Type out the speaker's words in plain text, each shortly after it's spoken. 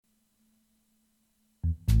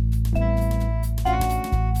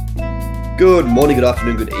Good morning, good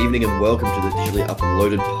afternoon, good evening, and welcome to the Digitally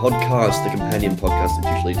Uploaded podcast, the companion podcast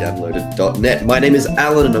at digitallydownloaded.net. My name is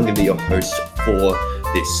Alan, and I'm going to be your host for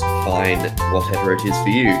this fine whatever it is for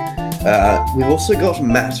you. We've also got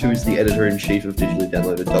Matt, who is the editor-in-chief of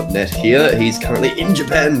digitallydownloaded.net here. He's currently in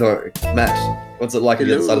Japan, though. Matt, what's it like on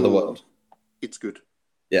the other side of the world? It's good.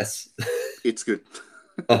 Yes. It's good.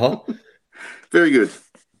 Uh-huh. Very good.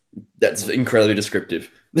 That's incredibly descriptive.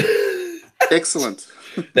 Excellent.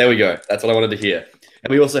 There we go. That's what I wanted to hear.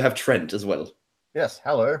 And we also have Trent as well. Yes,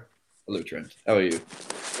 hello. Hello, Trent. How are you?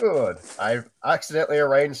 Good. I've accidentally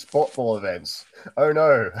arranged sportball events. Oh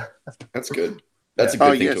no. That's good. That's a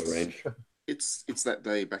good thing to arrange. It's that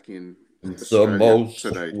day back in It's the most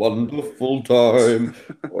today. wonderful time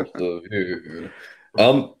of the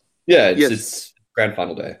year. It's grand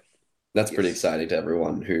final day. That's pretty exciting to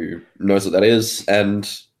everyone who knows what that is and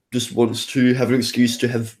just wants to have an excuse to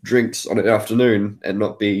have drinks on an afternoon and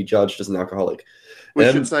not be judged as an alcoholic.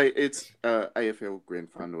 We should say it's AFL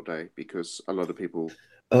Grand Final Day because a lot of people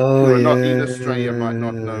who are not in Australia might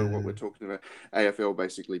not know what we're talking about. AFL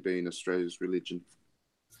basically being Australia's religion.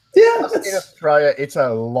 Yeah, in Australia, it's a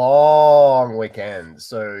long weekend,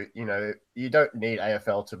 so you don't need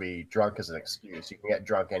AFL to be drunk as an excuse. You can get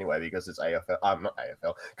drunk anyway because it's AFL. Not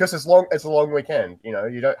AFL because it's long. It's a long weekend.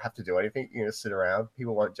 You don't have to do anything. You can just sit around.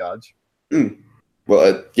 People won't judge.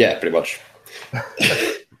 Well, yeah, pretty much.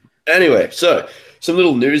 Anyway, so some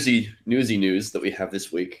little newsy news that we have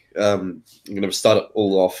this week. I'm going to start it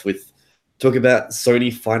all off with talk about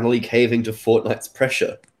Sony finally caving to Fortnite's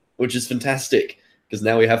pressure, which is fantastic. Because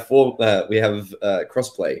now we have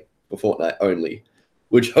crossplay for Fortnite only,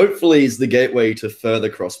 which hopefully is the gateway to further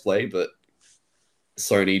crossplay. But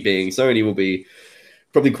Sony, being Sony, will be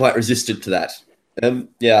probably quite resistant to that.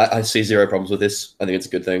 I see zero problems with this. I think it's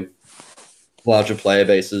a good thing. Larger player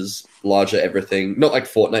bases, larger everything. Not like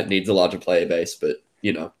Fortnite needs a larger player base, but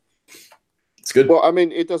it's good. Well, I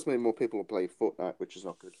mean, it does mean more people will play Fortnite, which is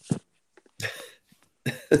not good.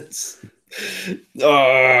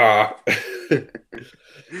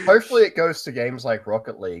 Hopefully it goes to games like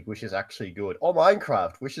Rocket League, which is actually good, or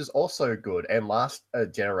Minecraft, which is also good and last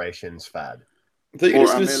generation's fad. I thought you were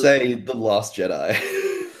just going to say The Last Jedi.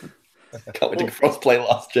 Can't wait to crossplay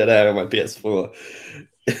Last Jedi on my PS4.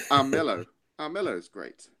 Armello is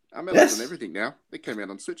great. Armello's on everything now. It came out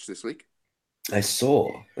on Switch this week. I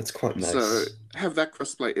saw. That's quite nice. So have that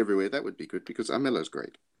crossplay everywhere. That would be good because Armello's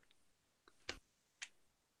great.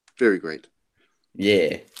 Very great.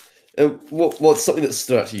 Yeah. What's something that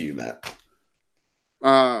stood out to you, Matt?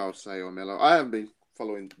 I'll say Armello. I haven't been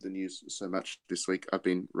following the news so much this week. I've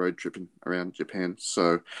been road tripping around Japan.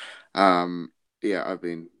 So, I've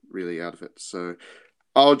been really out of it. So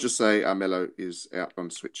I'll just say Armello is out on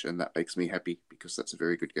Switch, and that makes me happy because that's a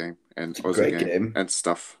very good game. And it's a great game. And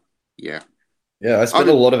stuff. Yeah. Yeah, I spent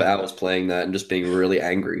a lot of hours playing that and just being really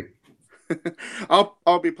angry.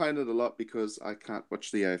 I'll be playing it a lot because I can't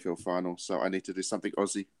watch the AFL final, so I need to do something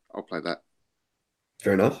Aussie. I'll play that.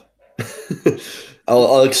 Fair enough.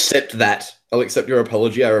 I'll accept that. I'll accept your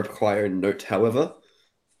apology. I require a note, however.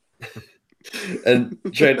 And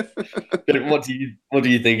Trent, what do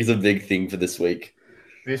you think is a big thing for this week?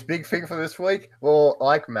 This big thing for this week? Well,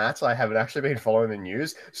 like Matt, I haven't actually been following the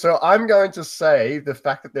news. So I'm going to say the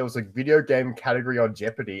fact that there was a video game category on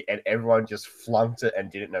Jeopardy and everyone just flunked it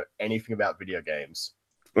and didn't know anything about video games.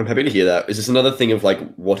 I'm happy to hear that. Is this another thing of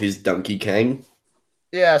what is Donkey Kong?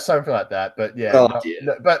 Yeah, something like that. But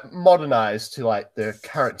but modernized to the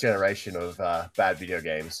current generation of bad video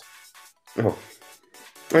games. Oh,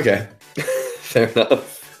 okay. Fair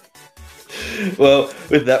enough. Well,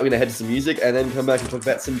 with that, we're going to head to some music and then come back and talk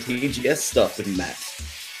about some TGS stuff with Matt.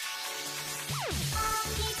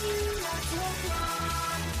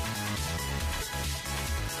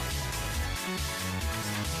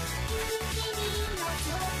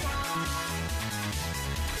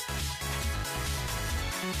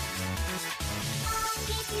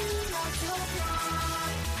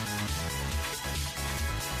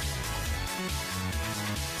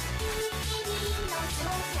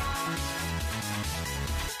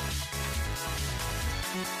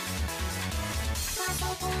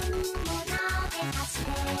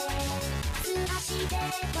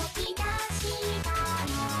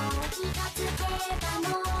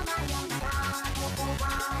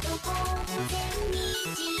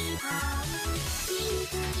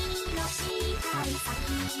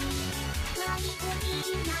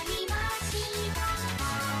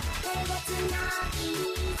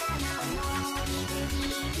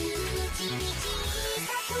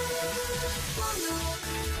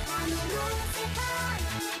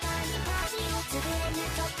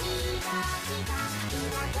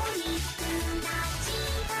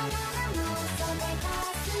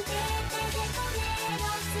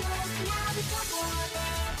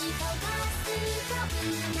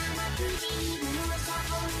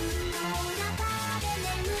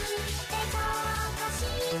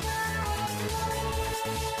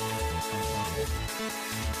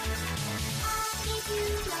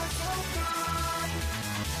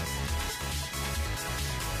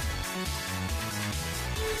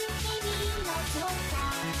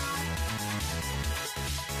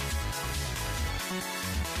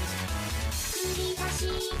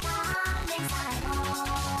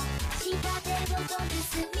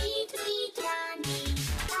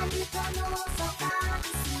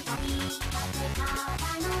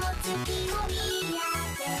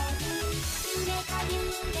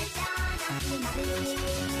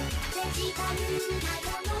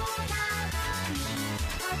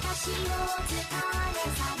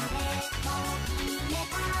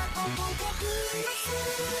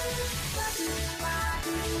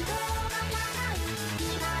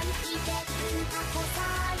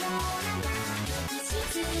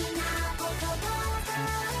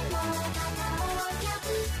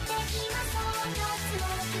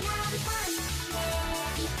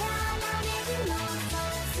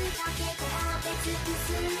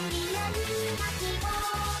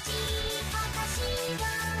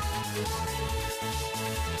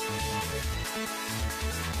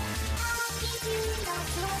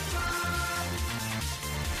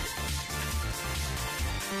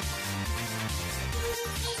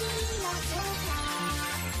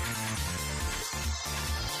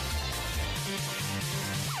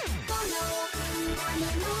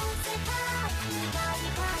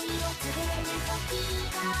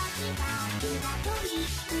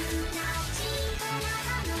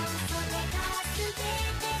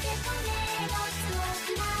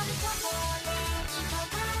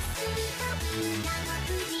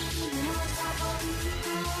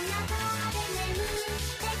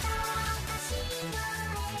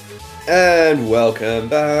 And welcome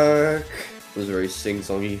back. It was very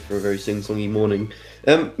sing-songy for a very sing-songy morning.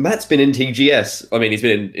 Matt's been in TGS. I mean, he's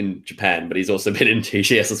been in Japan, but he's also been in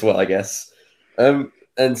TGS as well, I guess.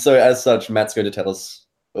 And so, as such, Matt's going to tell us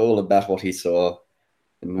all about what he saw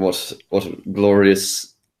and what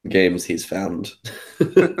glorious games he's found.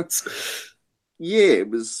 Yeah, it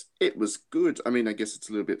was good. I mean, I guess it's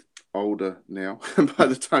a little bit older now by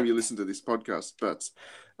the time you listen to this podcast, but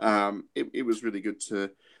it was really good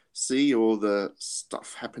to see all the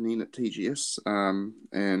stuff happening at TGS,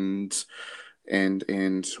 and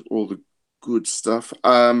all the good stuff.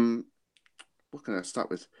 What can I start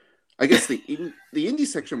with? I guess the indie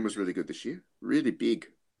section was really good this year. Really big,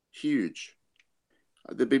 huge.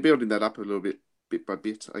 They'll be building that up a little bit by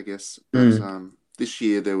bit, I guess. But this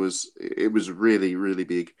year it was really, really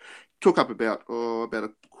big. Took up about a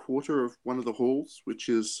quarter of one of the halls, which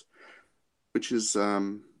is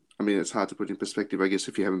I mean, it's hard to put in perspective, I guess,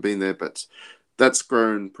 if you haven't been there, but that's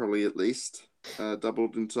grown probably at least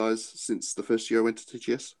doubled in size since the first year I went to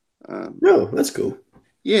TGS. Oh, that's cool.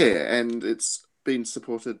 Yeah, and it's been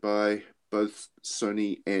supported by both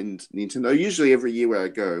Sony and Nintendo. Usually every year where I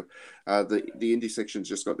go, the indie section's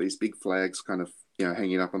just got these big flags kind of,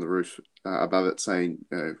 hanging up on the roof above it saying,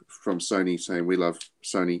 from Sony, saying we love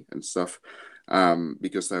Sony and stuff.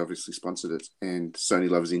 Because they obviously sponsored it, and Sony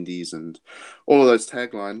loves indies and all of those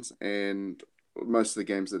taglines, and most of the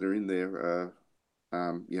games that are in there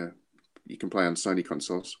you can play on Sony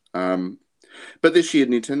consoles. But this year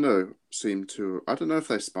Nintendo seemed to, I don't know if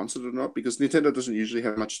they sponsored it or not, because Nintendo doesn't usually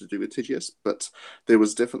have much to do with TGS, but there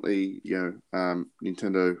was definitely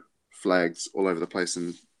Nintendo flags all over the place,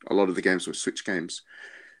 and a lot of the games were Switch games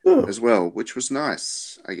as well, which was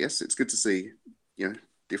nice. I guess it's good to see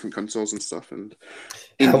different consoles and stuff. And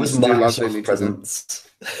how was Microsoft's presence?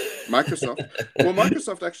 Microsoft. Well,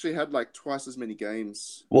 Microsoft actually had like twice as many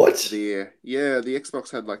games. What? There. Yeah, the Xbox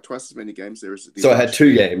had like twice as many games there as the. So I had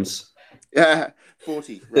 2 games. Yeah,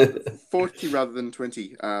 40 rather than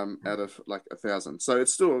 20 out of like 1,000. So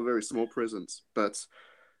it's still a very small presence, but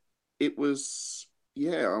it was.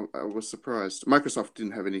 Yeah, I was surprised. Microsoft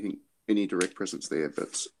didn't have any direct presence there,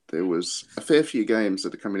 but there was a fair few games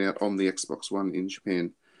that are coming out on the Xbox One in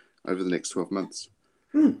Japan over the next 12 months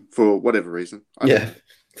for whatever reason.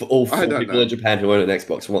 For all 4 people in Japan who own an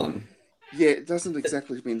Xbox One. Yeah, it doesn't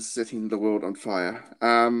exactly mean setting the world on fire.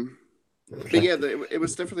 But yeah, it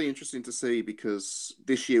was definitely interesting to see, because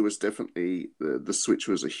this year was definitely, the Switch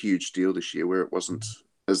was a huge deal this year, where it wasn't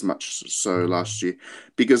as much so last year.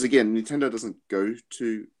 Because again, Nintendo doesn't go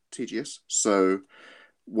to TGS, so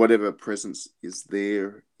whatever presence is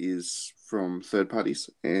there is from third parties,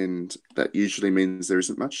 and that usually means there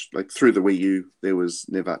isn't much. Like through the Wii U, there was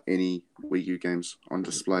never any Wii U games on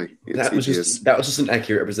display. That was just an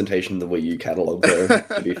accurate representation of the Wii U catalog, though.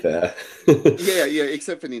 To be fair. yeah.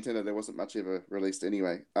 Except for Nintendo, there wasn't much ever released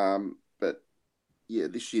anyway. But yeah,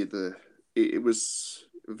 this year it was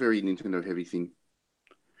a very Nintendo heavy thing.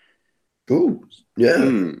 Cool. Yeah.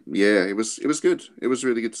 Yeah, it was good. It was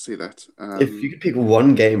really good to see that. If you could pick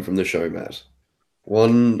one game from the show, Matt,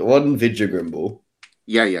 one Vidya Grimble,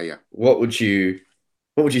 Yeah. what would you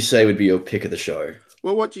say would be your pick of the show?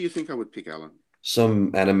 Well, what do you think I would pick, Alan?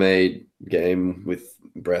 Some anime game with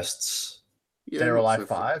breasts. Yeah, Dead or not Alive so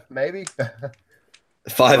 5, maybe?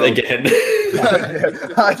 5 Well- again.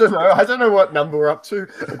 I don't know. I don't know what number we're up to.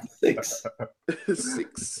 6.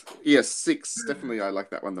 6. Yes, 6. Definitely, I like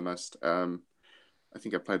that one the most. I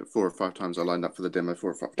think I played it 4 or 5 times. I lined up for the demo 4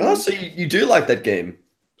 or 5 Oh, times. so you do like that game?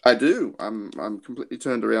 I do. I'm completely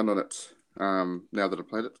turned around on it. Now that I've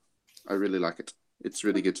played it, I really like it. It's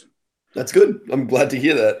really good. That's good. I'm glad to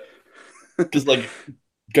hear that. Because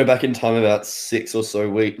go back in time about 6 or so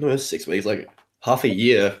weeks. No, 6 weeks, like half a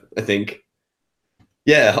year, I think.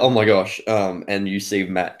 Yeah. Oh my gosh. And you see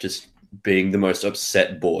Matt just being the most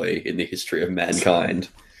upset boy in the history of mankind.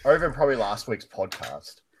 Or even probably last week's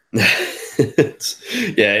podcast.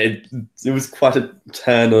 Yeah, it was quite a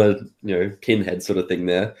turn on a pinhead sort of thing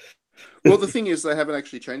there. Well, the thing is, they haven't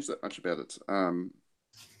actually changed that much about it.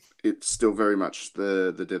 It's still very much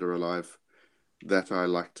the Dead or Alive that I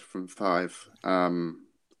liked from 5,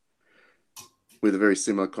 with a very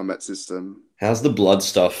similar combat system. How's the blood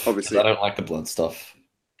stuff? 'Cause Obviously. I don't like the blood stuff.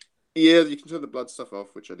 Yeah, you can turn the blood stuff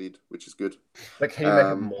off, which I did, which is good. But can you make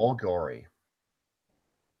it more gory?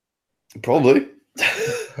 Probably.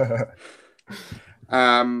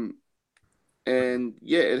 And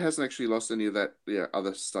yeah, it hasn't actually lost any of that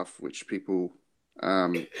other stuff which people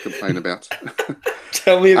complain about.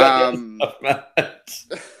 Tell me about that stuff, Matt.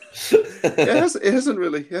 It hasn't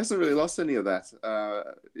really lost any of that.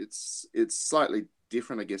 It's slightly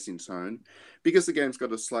different, I guess, in tone, because the game's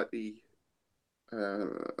got a slightly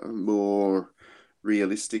more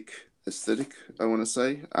realistic aesthetic, I want to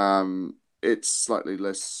say. It's slightly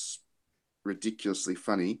less ridiculously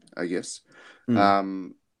funny, I guess.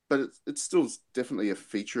 But it's still definitely a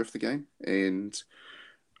feature of the game. And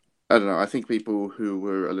I don't know, I think people who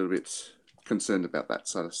were a little bit concerned about that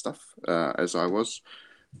sort of stuff, as I was,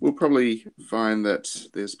 will probably find that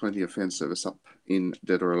there's plenty of fan service up in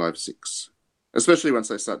Dead or Alive 6. Especially once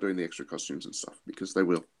they start doing the extra costumes and stuff, because they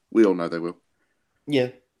will. We all know they will.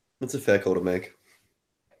 Yeah, that's a fair call to make.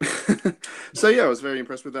 So yeah, I was very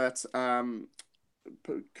impressed with that.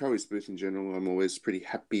 Koei's booth in general, I'm always pretty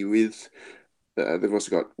happy with. They've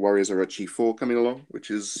also got Warriors Orochi 4 coming along, which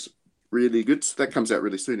is really good. So that comes out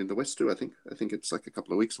really soon in the West too, I think. I think it's like a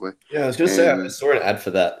couple of weeks away. Yeah, I was going to say, I saw an ad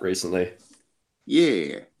for that recently.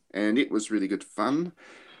 Yeah, and it was really good fun,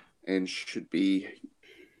 and should be,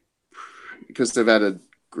 because they've added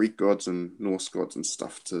Greek gods and Norse gods and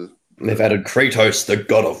stuff to. And they've added Kratos, the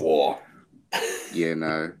god of war. Yeah,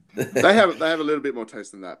 no, they have a little bit more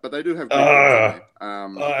taste than that, but they do have Greek gods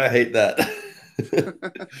in there. I hate that.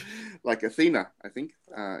 Like Athena, I think.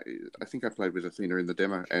 I played with Athena in the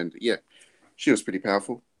demo, and yeah, she was pretty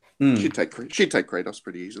powerful. She'd take Kratos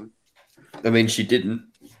pretty easily. I mean, she didn't.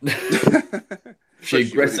 She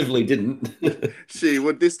aggressively didn't. She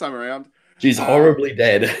would this time around. She's horribly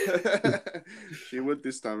dead. She would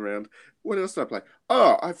this time around. What else did I play?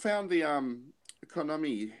 Oh, I found the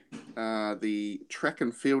Konami, the track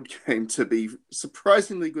and field game to be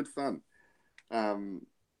surprisingly good fun.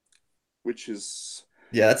 Which is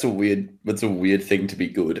that's a weird thing to be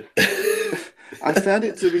good. I found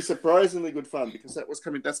it to be surprisingly good fun because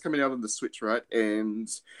that's coming out on the Switch, right? And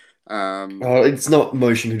it's not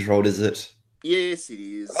motion controlled, is it? Yes, it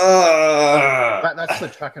is. That's the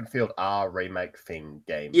Track and Field R remake thing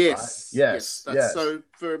game. Yes, right? Yes. So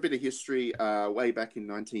for a bit of history, way back in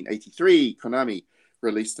 1983, Konami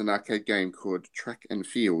released an arcade game called Track and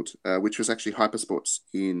Field, which was actually Hypersports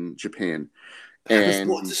in Japan.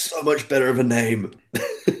 Hypersports is so much better of a name.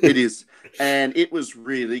 It is, and it was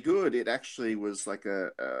really good. It actually was like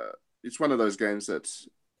it's one of those games that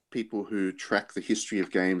people who track the history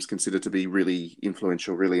of games consider to be really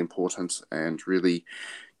influential, really important, and really,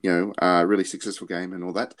 really successful game and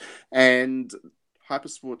all that. And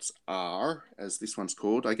Hypersports R, as this one's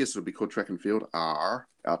called, I guess it'll be called Track and Field R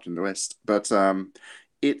out in the West, but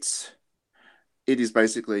it is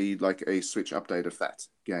basically like a Switch update of that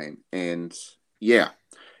game, and yeah,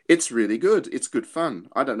 it's really good. It's good fun.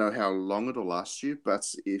 I don't know how long it'll last you,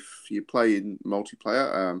 but if you play in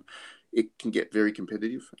multiplayer, it can get very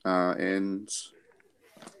competitive, and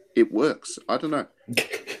it works. I don't know.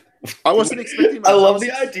 I wasn't expecting. I love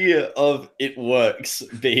the idea of it works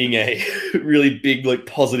being a really big, like,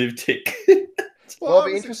 positive tick. Well,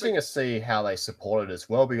 it'll be interesting to see how they support it as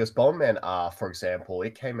well, because Bomberman R, for example,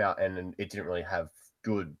 it came out and it didn't really have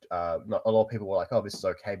good. Not a lot of people were like, "Oh, this is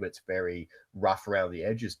okay," but it's very rough around the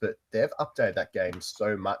edges. But they've updated that game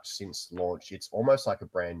so much since launch; it's almost like a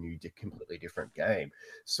brand new, completely different game.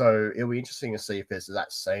 So it'll be interesting to see if there's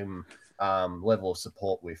that same level of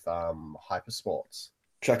support with Hypersports.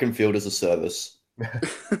 Track and field as a service.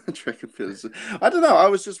 Track and field. I don't know. I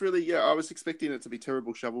was just really, I was expecting it to be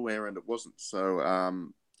terrible shovelware, and it wasn't. So,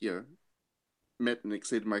 met and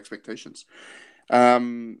exceeded my expectations.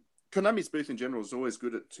 Konami's booth in general is always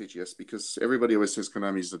good at TGS because everybody always says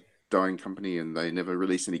Konami's a dying company and they never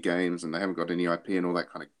release any games and they haven't got any IP and all that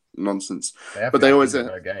kind of nonsense. But they always have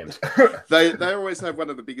no games. they always have one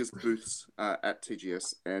of the biggest booths at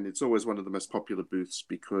TGS, and it's always one of the most popular booths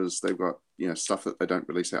because they've got stuff that they don't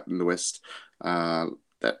release out in the West.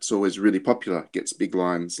 That's always really popular. Gets big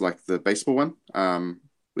lines like the baseball one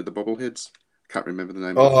with the bobbleheads. Can't remember the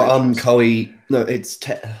name. Koei. No, it's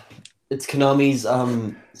Konami's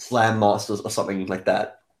Slam Masters or something like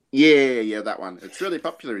that. Yeah, that one. It's really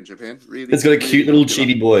popular in Japan. Really, it's got a cute little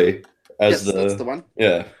chibi boy as that's the one.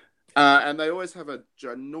 Yeah. And they always have a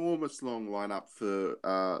ginormous long lineup for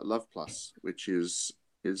Love Plus, which is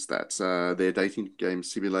that their dating game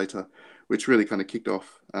simulator, which really kind of kicked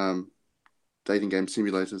off dating game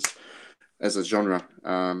simulators as a genre.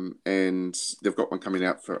 And they've got one coming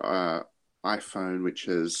out for iPhone, which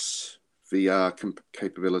has VR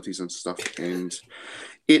capabilities and stuff, and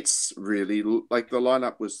it's really like the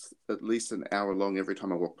lineup was at least an hour long every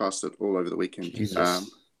time I walked past it all over the weekend,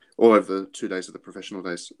 all over the 2 days of the professional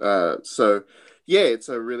days. So yeah, it's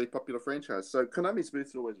a really popular franchise. So Konami's booth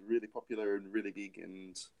is always really popular and really big,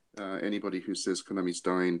 and anybody who says Konami's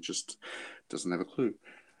dying just doesn't have a clue.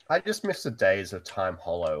 I just miss the days of Time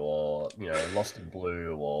Hollow or, Lost in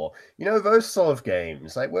Blue or, those sort of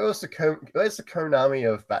games. Like, where's the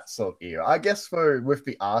Konami of that sort of era? I guess with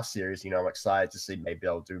the R series, I'm excited to see maybe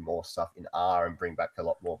they'll do more stuff in R and bring back a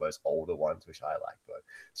lot more of those older ones, which I like.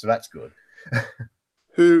 So that's good.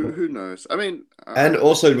 Who knows? I mean... and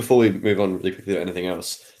also, before we move on really quickly to anything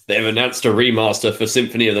else, they've announced a remaster for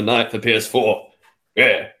Symphony of the Night for PS4.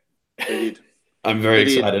 Yeah. They did. I'm very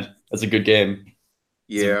excited. That's a good game.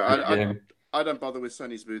 Yeah, I don't bother with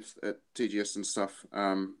Sony's booth at TGS and stuff.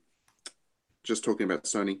 Just talking about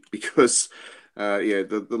Sony because,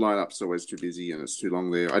 the lineup's always too busy and it's too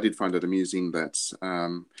long there. I did find it amusing that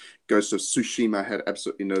Ghost of Tsushima had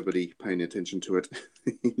absolutely nobody paying attention to it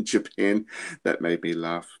in Japan. That made me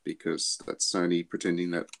laugh because that's Sony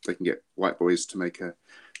pretending that they can get white boys to make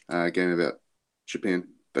a game about Japan.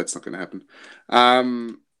 That's not going to happen.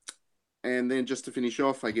 And then just to finish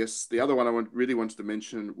off, I guess the other one I really wanted to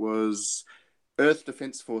mention was Earth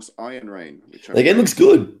Defense Force Iron Rain. The game looks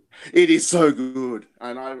good. It is so good.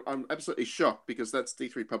 And I'm absolutely shocked because that's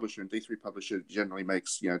D3 Publisher, and D3 Publisher generally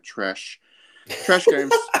makes, trash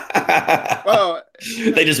games. Well,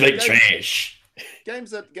 they just make trash.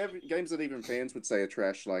 Games that even fans would say are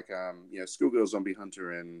trash, like Schoolgirl Zombie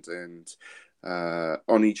Hunter and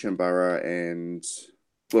Oni Chambara and...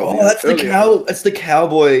 Well, that's the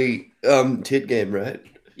cowboy tit game, right?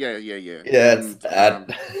 Yeah. Yeah, it's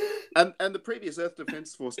bad. And the previous Earth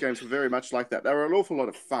Defense Force games were very much like that. They were an awful lot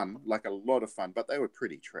of fun, but they were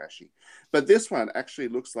pretty trashy. But this one actually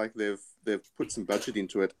looks like they've put some budget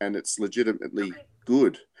into it, and it's legitimately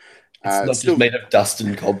good. It's not just made of dust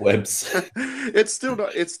and cobwebs. It's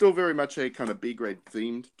still very much a kind of B-grade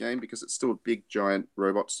themed game because it's still big giant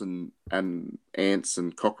robots and ants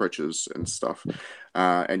and cockroaches and stuff,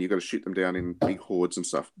 and you've got to shoot them down in big hordes and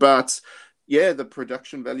stuff. But yeah, the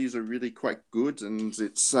production values are really quite good, and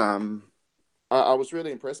it's I was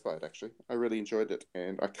really impressed by it, actually. I really enjoyed it,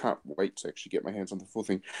 and I can't wait to actually get my hands on the full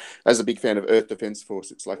thing. As a big fan of Earth Defense Force,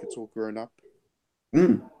 it's like it's all grown up.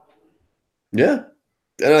 Yeah.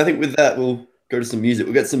 And I think with that, we'll go to some music.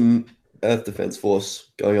 We'll get some Earth Defense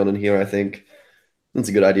Force going on in here, I think. That's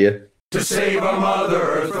a good idea. To save our Mother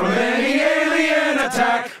Earth from any alien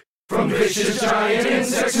attack, from vicious giant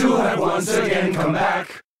insects who have once again come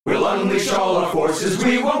back, we'll unleash all our forces,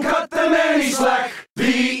 we won't cut them any slack.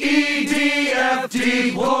 The EDF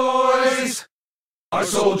deploys. Our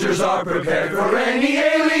soldiers are prepared for any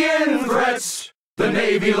alien threats. The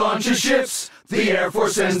Navy launches ships, the Air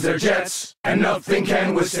Force sends their jets, and nothing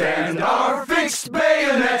can withstand our fixed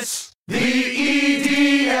bayonets. The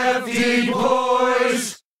EDF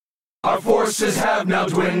deploys. Our forces have now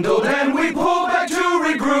dwindled, and we pull back to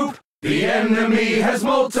regroup. The enemy has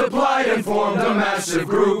multiplied and formed a massive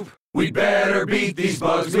group. We'd better beat these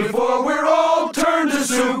bugs before we're all turned to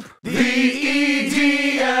soup. The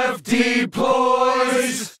EDF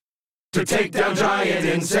deploys to take down giant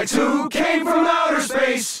insects who came from outer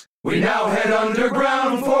space. We now head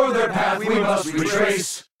underground, for their path we must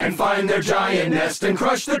retrace, and find their giant nest and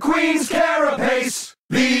crush the queen's carapace.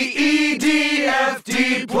 The EDF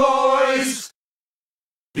deploys.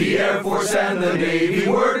 The Air Force and the Navy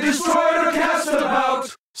were destroyed or cast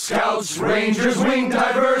about. Scouts, Rangers, winged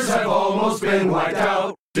divers have almost been wiped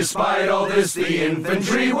out. Despite all this, the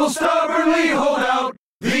infantry will stubbornly hold out.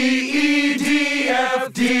 The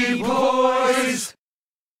EDF deploys.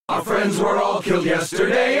 Our friends were all killed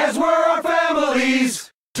yesterday, as were our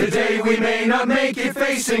families. Today we may not make it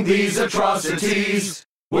facing these atrocities.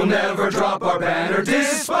 We'll never drop our banner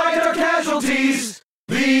despite our casualties.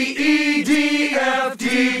 The EDF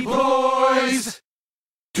deploys.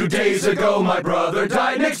 2 days ago my brother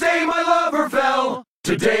died, next day my lover fell.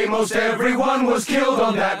 Today most everyone was killed,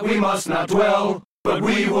 on that we must not dwell. But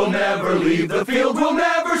we will never leave the field, we'll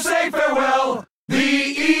never say farewell.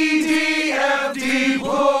 The EDF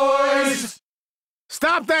deploys.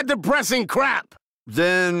 Stop that depressing crap!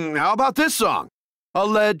 Then how about this song? A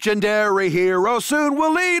legendary hero soon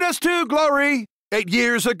will lead us to glory. 8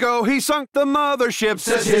 years ago he sunk the mothership,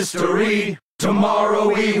 Says history.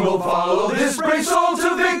 Tomorrow we will follow this brave soul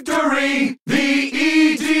to victory. The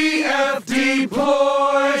EDF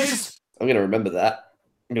deploys. I'm gonna remember that.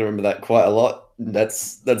 I'm gonna remember that quite a lot.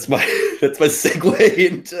 That's my that's my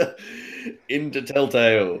segue into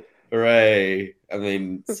Telltale. Hooray! I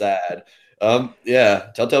mean, sad.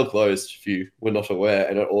 Yeah, Telltale closed, if you were not aware,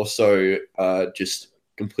 and it also just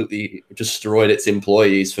completely destroyed its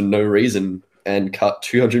employees for no reason and cut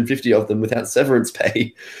 250 of them without severance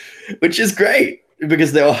pay, which is great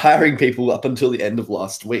because they were hiring people up until the end of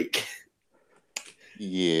last week.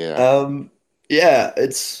 Yeah. Yeah,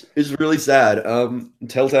 it's really sad.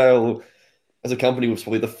 Telltale as a company was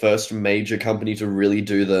probably the first major company to really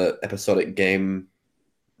do the episodic game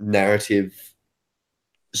narrative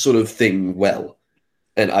sort of thing well.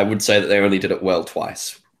 And I would say that they only did it well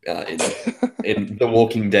twice in The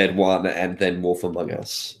Walking Dead 1 and then Wolf Among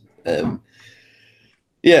Us.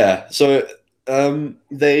 Yeah, so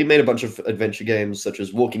they made a bunch of adventure games such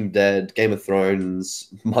as Walking Dead, Game of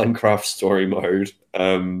Thrones, Minecraft Story Mode,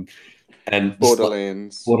 and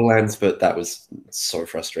Borderlands. Borderlands, but that was so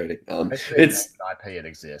frustrating. It's IP it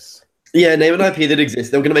exists. yeah, name an IP that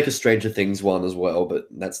exists. They were going to make a Stranger Things one as well, but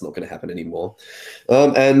that's not going to happen anymore.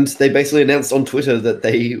 And they basically announced on Twitter that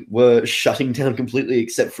they were shutting down completely,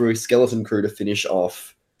 except for a skeleton crew to finish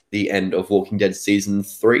off the end of Walking Dead season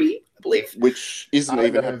 3, I believe. Which isn't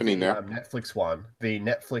even happening now. Netflix one. The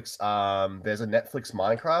Netflix. There's a Netflix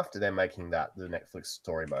Minecraft. They're making that the Netflix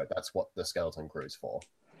story mode. That's what the skeleton crew is for.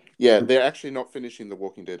 Yeah, they're actually not finishing The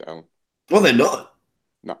Walking Dead, Alan. Well, they're not.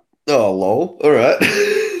 No. Oh, lol. All right.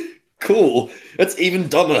 Cool. That's even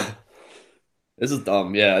dumber. This is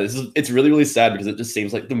dumb. Yeah, it's really, really sad because it just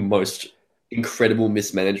seems like the most incredible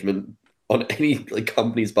mismanagement on any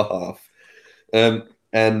company's behalf.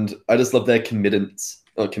 And I just love their committal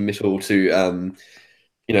to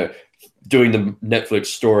doing the Netflix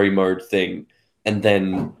story mode thing and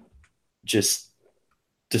then just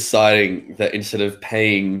deciding that instead of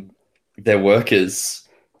paying their workers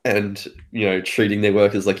and treating their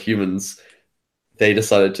workers like humans, they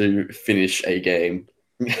decided to finish a game.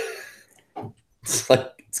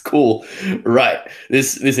 It's cool, right?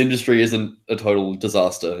 This industry isn't a total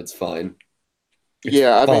disaster. It's fine. It's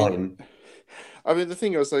fine. I mean, the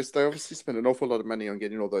thing is, they obviously spent an awful lot of money on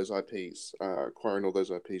getting all those IPs, acquiring all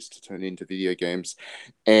those IPs to turn into video games.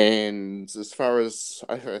 And as far as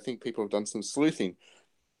I think people have done some sleuthing,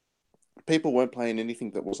 people weren't playing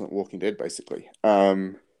anything that wasn't Walking Dead, basically.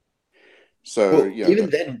 Even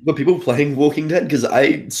then, were people playing Walking Dead? Because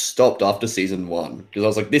I stopped after season 1 because I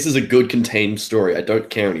was like, this is a good contained story. I don't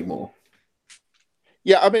care anymore.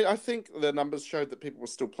 Yeah, I mean, I think the numbers showed that people were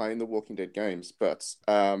still playing the Walking Dead games, but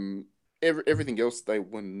everything else they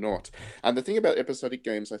were not. And the thing about episodic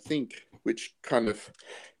games, I think, which kind of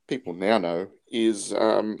people now know, is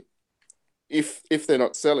if they're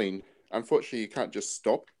not selling, unfortunately, you can't just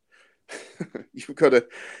stop. You've got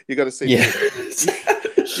to see. Yeah.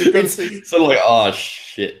 You've got to see. So like, oh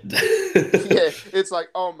shit. Yeah, it's like,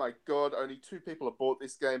 oh my god, only 2 people have bought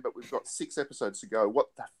this game, but we've got 6 episodes to go. What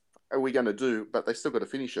the are we going to do? But they still got to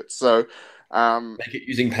finish it. So make it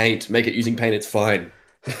using paint. Make it using paint. It's fine.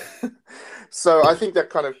 So I think that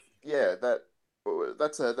kind of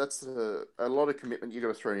that's a lot of commitment you got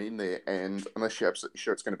to throw in there, and unless you're absolutely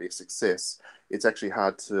sure it's going to be a success, it's actually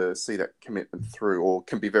hard to see that commitment through, or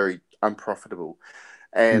can be very unprofitable.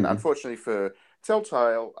 And Mhm. unfortunately for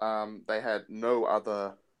Telltale, they had no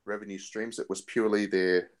other revenue streams. It was purely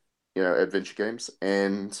their, adventure games,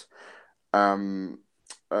 and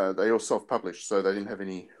they all self-published, so they didn't have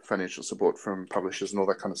any financial support from publishers and all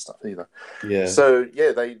that kind of stuff either. Yeah. So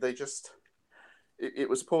yeah, they just it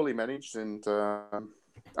was poorly managed, and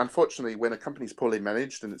unfortunately, when a company's poorly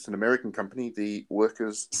managed and it's an American company, the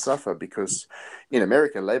workers suffer because in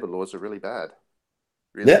America, labor laws are really bad,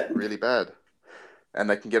 really bad, and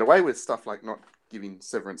they can get away with stuff like not giving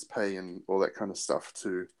severance pay and all that kind of stuff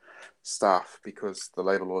to staff because the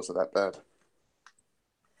labor laws are that bad.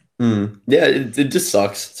 Yeah, it just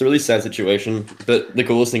sucks. It's a really sad situation. But the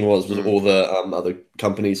coolest thing was all the other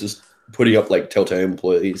companies just putting up like Telltale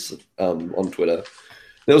employees on Twitter.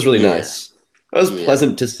 That was really nice. That was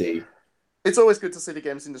pleasant to see. It's always good to see the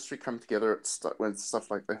games industry come together when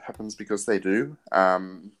stuff like that happens, because they do.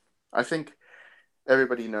 I think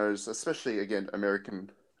everybody knows, especially again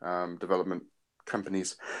American development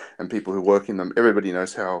companies and people who work in them. Everybody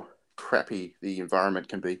knows how crappy the environment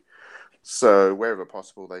can be. So wherever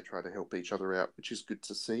possible, they try to help each other out, which is good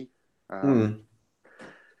to see.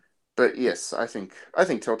 But yes, I think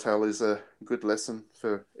Telltale is a good lesson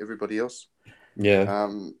for everybody else. Yeah.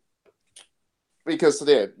 Because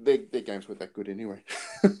their games were that good anyway.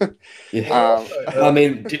 Yeah. I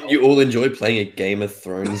mean, didn't you all enjoy playing a Game of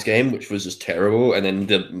Thrones game, which was just terrible, and then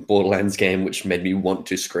the Borderlands game, which made me want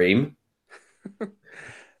to scream?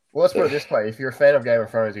 Well, let's put it this way. If you're a fan of Game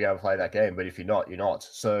of Thrones, you're going to play that game. But if you're not, you're not.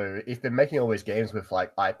 So if they're making all these games with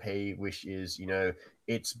like IP, which is,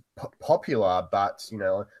 it's popular, but,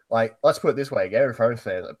 like, let's put it this way. Game of Thrones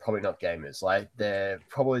fans are probably not gamers. Like, they're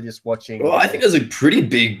probably just watching. Well, I think there's a pretty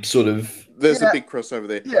big sort of. There's a big crossover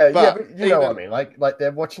there. But you know what I mean. Like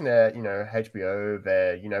they're watching their, HBO.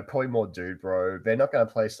 They're, probably more dude bro. They're not going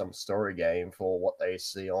to play some story game for what they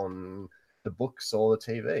see on the books or the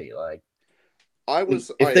TV. Like,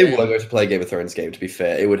 if they were going to play a Game of Thrones game, to be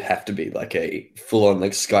fair, it would have to be like a full-on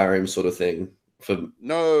like Skyrim sort of thing for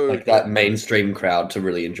that mainstream crowd to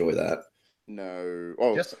really enjoy that. No,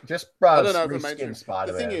 just I don't know if mainstream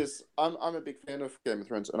Spider-Man. The thing is, I'm a big fan of Game of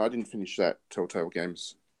Thrones, and I didn't finish that Telltale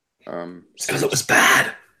Games. Because it was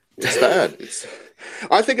bad. It's bad.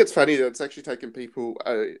 I think it's funny that it's actually taken people,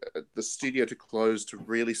 the studio, to close to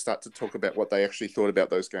really start to talk about what they actually thought about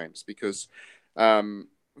those games, because.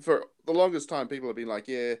 For the longest time, people have been like,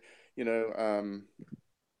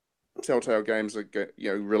 Telltale games are,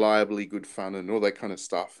 reliably good fun and all that kind of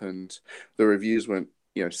stuff, and the reviews weren't,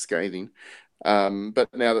 scathing. But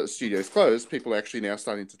now that the studio's closed, people are actually now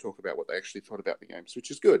starting to talk about what they actually thought about the games, which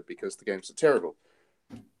is good because the games are terrible.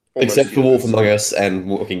 Except for Wolf Among Us and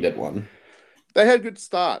Walking Dead 1. They had a good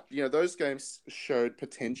start. those games showed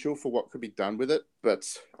potential for what could be done with it, but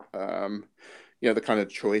the kind of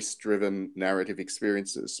choice-driven narrative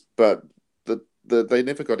experiences, but they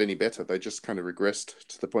never got any better. They just kind of regressed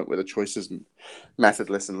to the point where the choices mattered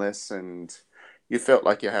less and less, and you felt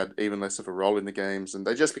like you had even less of a role in the games, and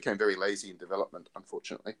they just became very lazy in development,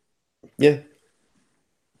 unfortunately. Yeah.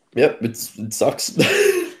 Yep, it sucks.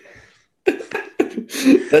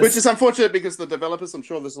 Which is unfortunate because the developers, I'm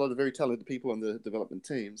sure there's a lot of very talented people on the development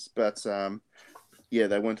teams, but they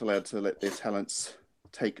weren't allowed to let their talents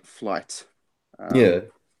take flight.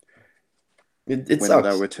 It sucks.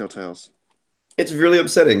 They were Telltales. It's really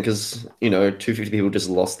upsetting because 250 people just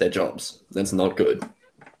lost their jobs. That's not good.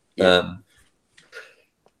 Yeah.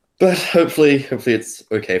 But hopefully it's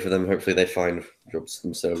okay for them. Hopefully they find jobs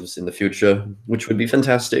themselves in the future, which would be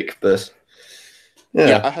fantastic. But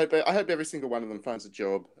I hope every single one of them finds a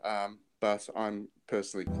job. But I'm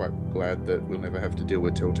personally quite glad that we'll never have to deal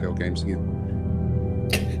with Telltale games again.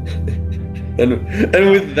 And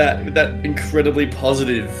with that incredibly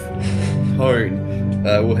positive tone,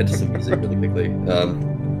 we'll head to some music really quickly.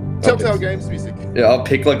 Telltale Games music. Yeah, I'll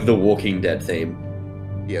pick like the Walking Dead theme.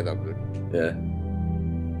 Yeah, that'll do. Yeah.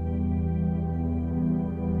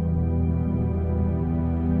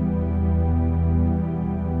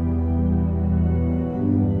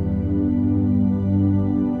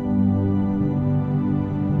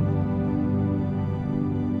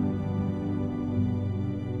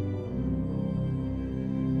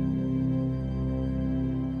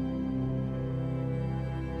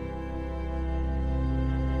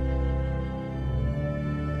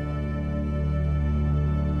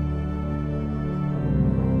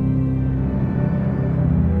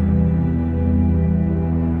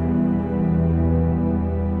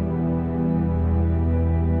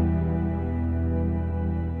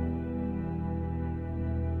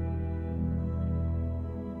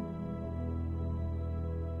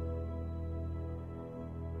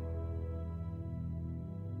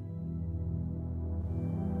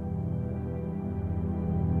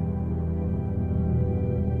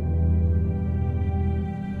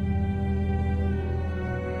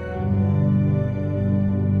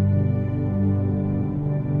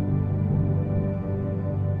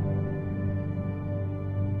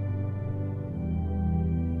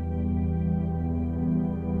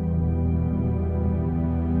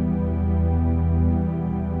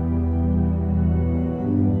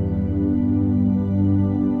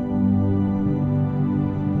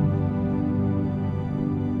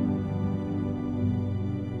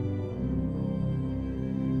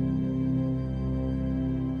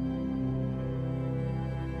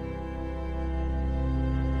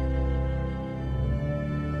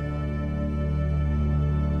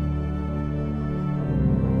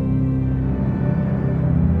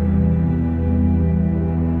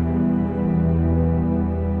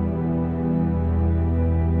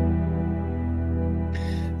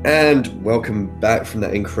 And welcome back from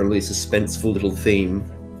that incredibly suspenseful little theme.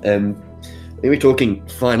 We're talking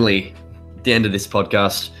finally at the end of this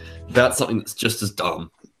podcast about something that's just as dumb.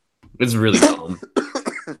 It's really dumb.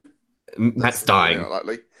 Matt's dying.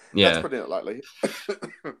 That's putting it lightly.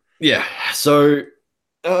 Yeah. So,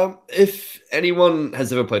 if anyone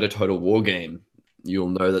has ever played a Total War game, you'll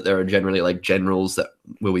know that there are generally like generals that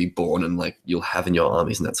will be born and like you'll have in your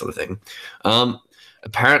armies and that sort of thing.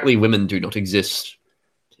 Apparently, women do not exist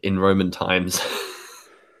in Roman times.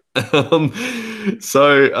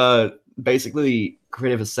 Basically,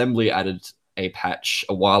 Creative Assembly added a patch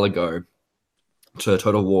a while ago to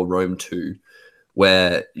Total War Rome 2,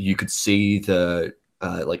 where you could see the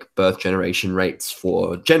like birth generation rates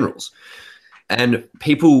for generals, and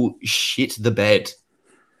people shit the bed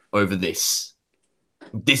over this.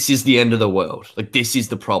 This is the end of the world. Like, this is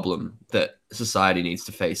the problem that society needs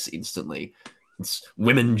to face instantly. It's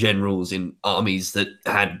women generals in armies that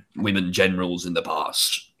had women generals in the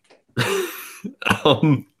past.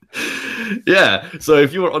 Yeah. So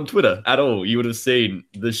if you were on Twitter at all, you would have seen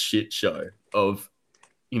the shit show of,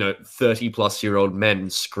 30-plus-year-old men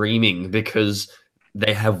screaming because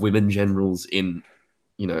they have women generals in,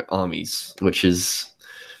 armies, which is,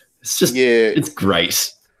 it's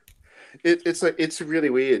great. It's really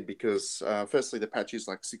weird because firstly, the patch is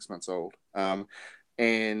like 6 months old.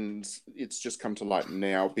 And it's just come to light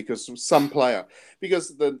now because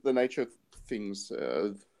the nature of things,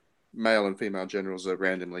 male and female generals are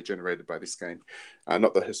randomly generated by this game,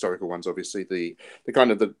 not the historical ones, obviously. The kind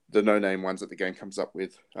of the no-name ones that the game comes up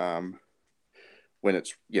with when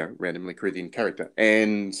it's randomly created in character,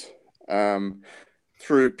 and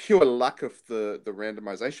through pure luck of the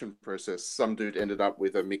randomization process, some dude ended up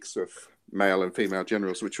with a mix of male and female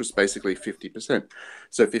generals, which was basically 50%.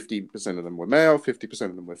 So 50% of them were male, 50%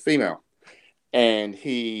 of them were female. And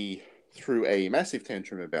he threw a massive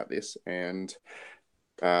tantrum about this, and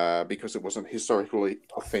because it wasn't historically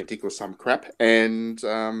authentic or some crap. And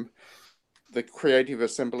the Creative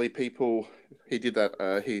Assembly people, he did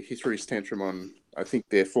that. He threw his tantrum on, I think,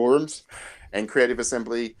 their forums, and Creative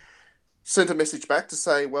Assembly sent a message back to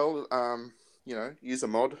say, well, use a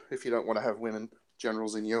mod if you don't want to have women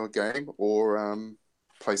generals in your game, or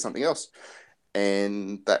play something else.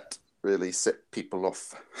 And that really set people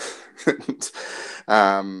off.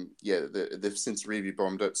 They've since review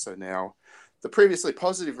bombed it. So now the previously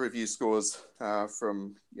positive review scores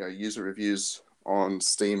from user reviews on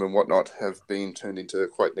Steam and whatnot have been turned into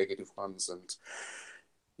quite negative ones. And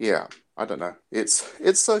yeah, I don't know. It's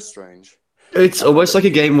so strange. It's almost like a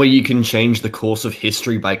game where you can change the course of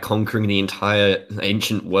history by conquering the entire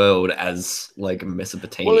ancient world as like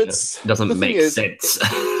Mesopotamia. Well, it doesn't make sense.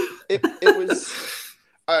 It was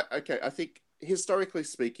okay. I think historically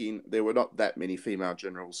speaking, there were not that many female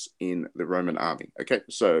generals in the Roman army. Okay,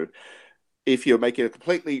 so if you're making a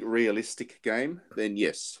completely realistic game, then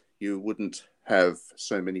yes, you wouldn't have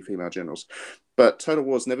so many female generals. But Total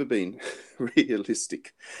War's never been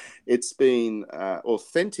realistic. It's been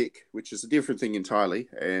authentic, which is a different thing entirely.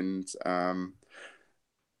 And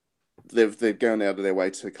they've gone out of their way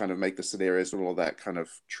to kind of make the scenarios and all of that kind of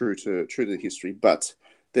true to the history. But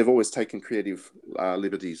they've always taken creative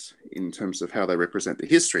liberties in terms of how they represent the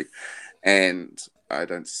history. And I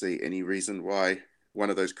don't see any reason why one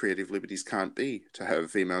of those creative liberties can't be to have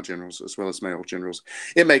female generals as well as male generals.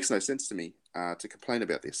 It makes no sense to me to complain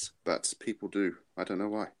about this, but people do. I don't know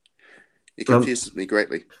why. It confuses me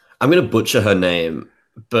greatly. I'm going to butcher her name,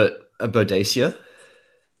 but Boadicea?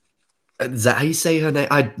 Is that how you say her name?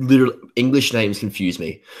 English names confuse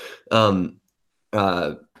me.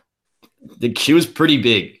 She was pretty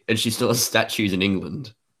big, and she still has statues in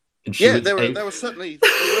England. And there were certainly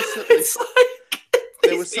it's like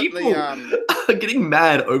there was certainly getting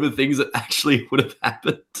mad over things that actually would have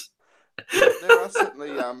happened. There are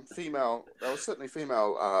certainly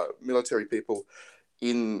female military people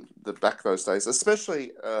in the back those days,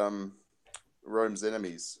 especially Rome's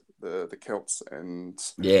enemies, the Celts and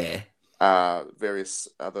various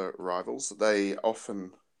other rivals. They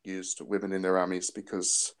often used women in their armies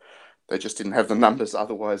because they just didn't have the numbers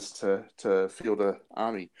otherwise to field an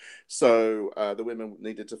army. So the women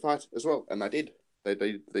needed to fight as well, and they did. They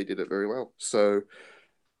did it very well. So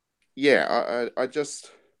yeah,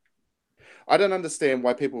 I don't understand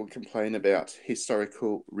why people would complain about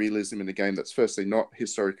historical realism in a game that's firstly not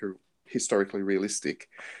historically realistic,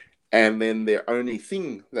 and then their only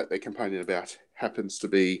thing that they're complaining about happens to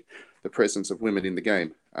be the presence of women in the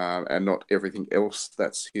game, and not everything else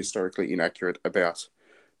that's historically inaccurate about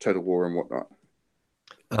Total War and whatnot.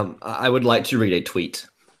 I would like to read a tweet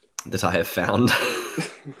that I have found.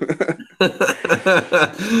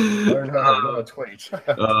 Oh no, not a tweet.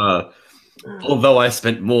 Although I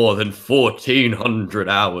spent more than 1,400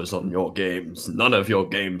 hours on your games, none of your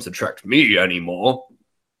games attract me anymore.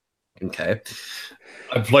 Okay.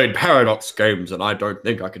 I've played Paradox games and I don't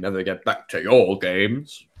think I can ever get back to your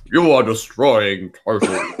games. You are destroying Total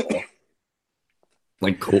War.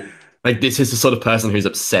 Like, cool. Like, this is the sort of person who's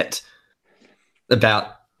upset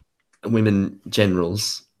about women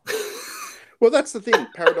generals. Well, that's the thing.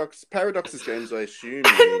 Paradox's games, I assume.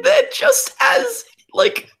 And they're just as,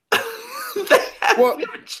 like, they have Well-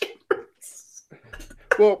 women generals.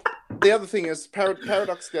 Well, the other thing is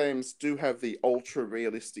Paradox games do have the ultra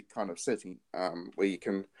realistic kind of setting, where you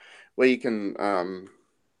can,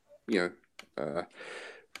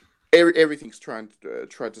 everything's tried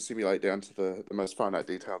to simulate down to the most finite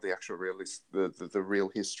detail, the actual the real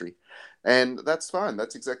history, and that's fine.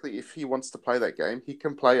 That's exactly, if he wants to play that game, he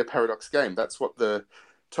can play a Paradox game. That's what the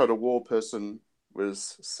Total War person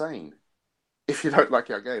was saying. If you don't like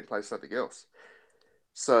our game, play something else.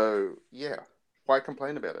 So yeah. Why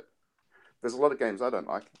complain about it? There's a lot of games I don't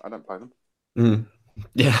like. I don't play them.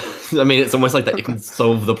 Yeah, I mean, it's almost like that you can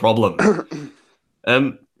solve the problem.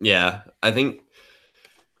 Yeah, I think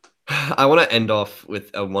I want to end off with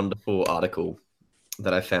a wonderful article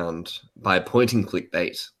that I found by Pointing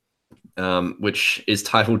Clickbait, which is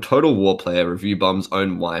titled "Total War Player Review Bombs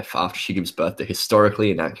Own Wife After She Gives Birth to Historically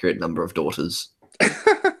Inaccurate Number of Daughters."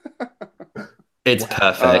 It's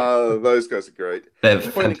perfect. Those guys are great. They're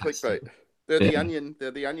Pointing fantastic. Clickbait. They're Yeah. the Onion.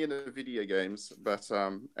 They're the Onion of video games, but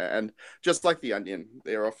and just like the Onion,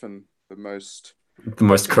 they're often the most The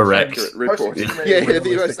most correct. accurate reporting. Most Yeah, the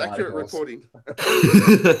realistic most accurate articles. reporting.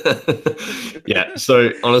 Yeah, so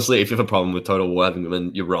honestly, if you have a problem with Total War having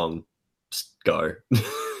women, you're wrong. Just go.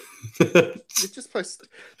 You just play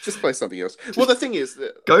something else. Well, the thing is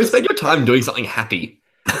that Go spend your time doing something happy.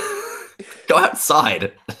 Go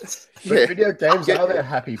outside. But yeah, video games Get- are their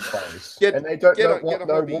happy place, get- and they don't get a- want get a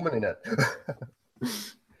no hobby. woman in it.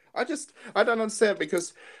 I don't understand,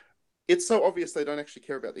 because it's so obvious they don't actually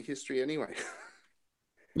care about the history anyway.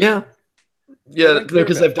 Yeah. They Yeah, don't care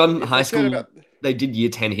because about- they've done if high they cared school. about- They did year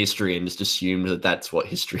 10 history and just assumed that that's what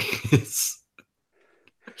history is.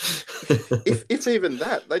 if even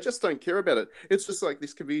that, they just don't care about it. It's just like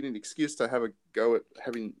this convenient excuse to have a go at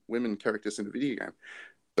having women characters in a video game.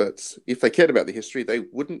 But if they cared about the history, they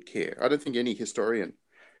wouldn't care. I don't think any historian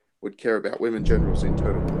would care about women generals in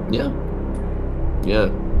Total War. Yeah. Yeah.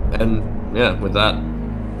 And yeah, with that,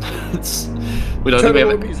 it's, we don't think we Total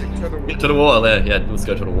have War music. Total War. Yeah, Total War there. Yeah, let's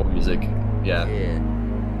go Total War music. Yeah,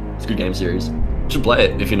 Yeah. it's a good game series. You should play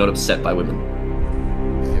it if you're not upset by women.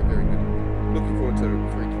 Yeah, very good. Looking forward to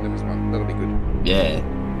Three Kingdoms 1. That'll be good. Yeah.